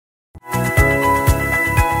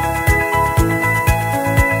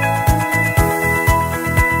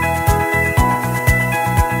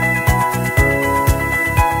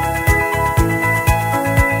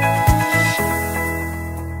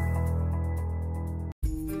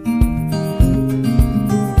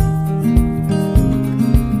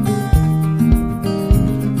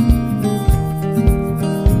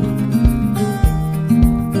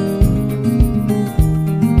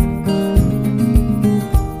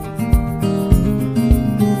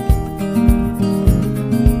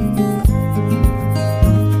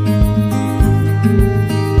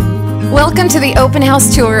Welcome to the open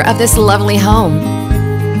house tour of this lovely home.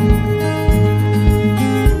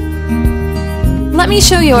 Let me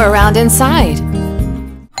show you around inside.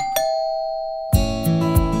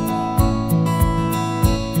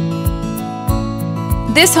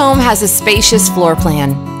 This home has a spacious floor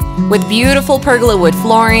plan with beautiful pergola wood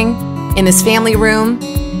flooring. In this family room,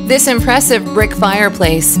 this impressive brick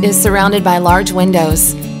fireplace is surrounded by large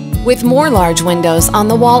windows, with more large windows on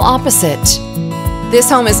the wall opposite. This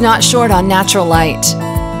home is not short on natural light.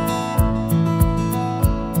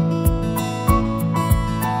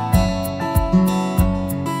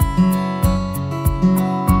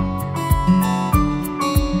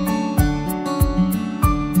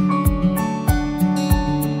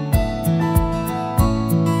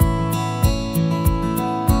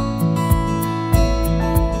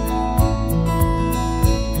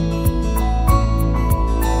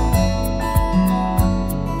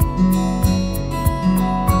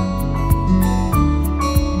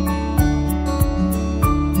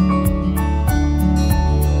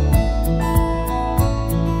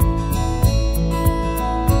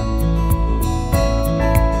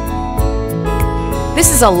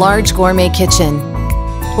 This is a large gourmet kitchen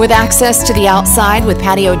with access to the outside with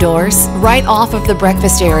patio doors right off of the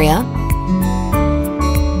breakfast area.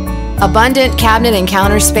 Abundant cabinet and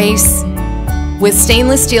counter space with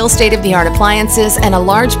stainless steel state-of-the-art appliances and a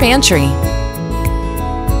large pantry.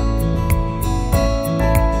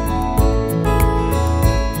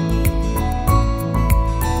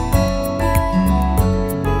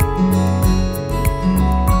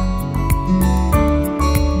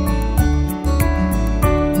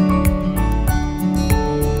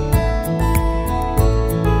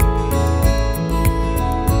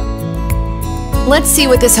 Let's see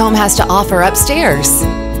what this home has to offer upstairs.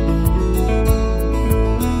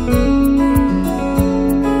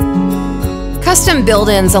 Custom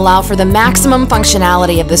build-ins allow for the maximum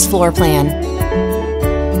functionality of this floor plan.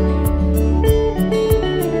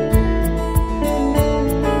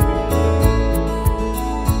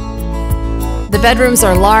 The bedrooms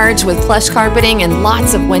are large with plush carpeting and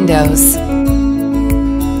lots of windows.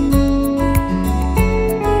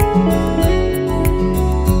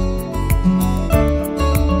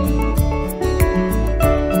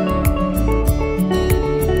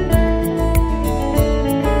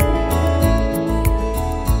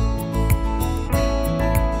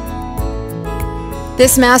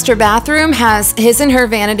 This master bathroom has his and her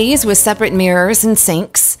vanities with separate mirrors and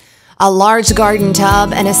sinks, a large garden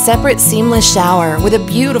tub, and a separate seamless shower with a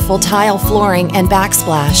beautiful tile flooring and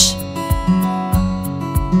backsplash.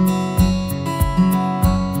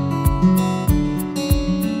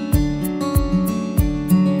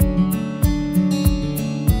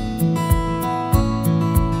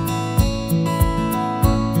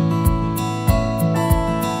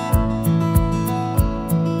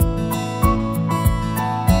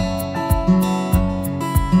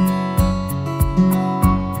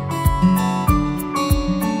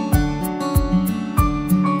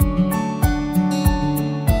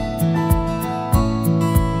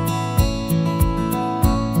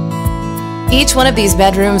 Each one of these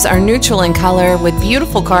bedrooms are neutral in color with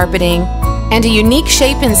beautiful carpeting and a unique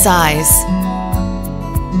shape and size.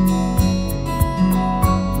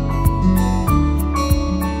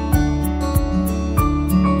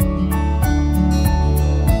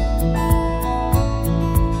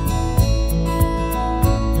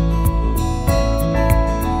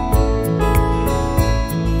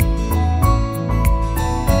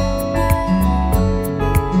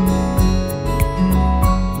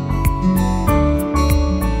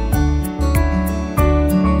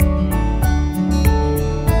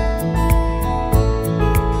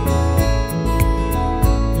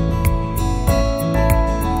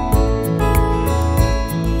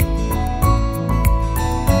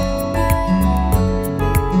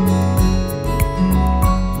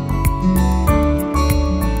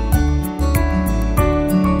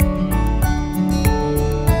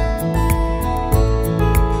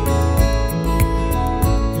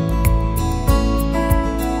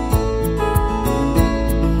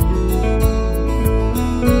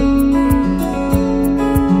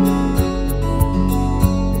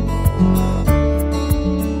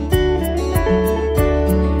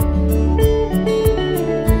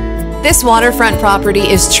 This waterfront property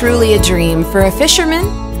is truly a dream for a fisherman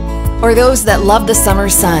or those that love the summer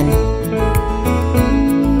sun.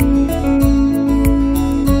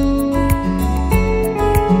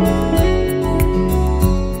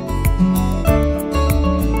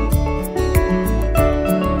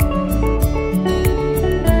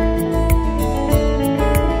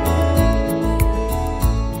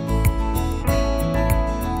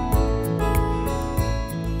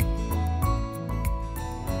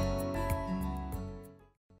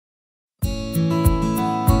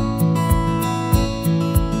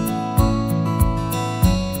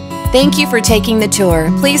 Thank you for taking the tour.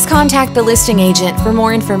 Please contact the listing agent for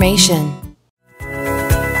more information.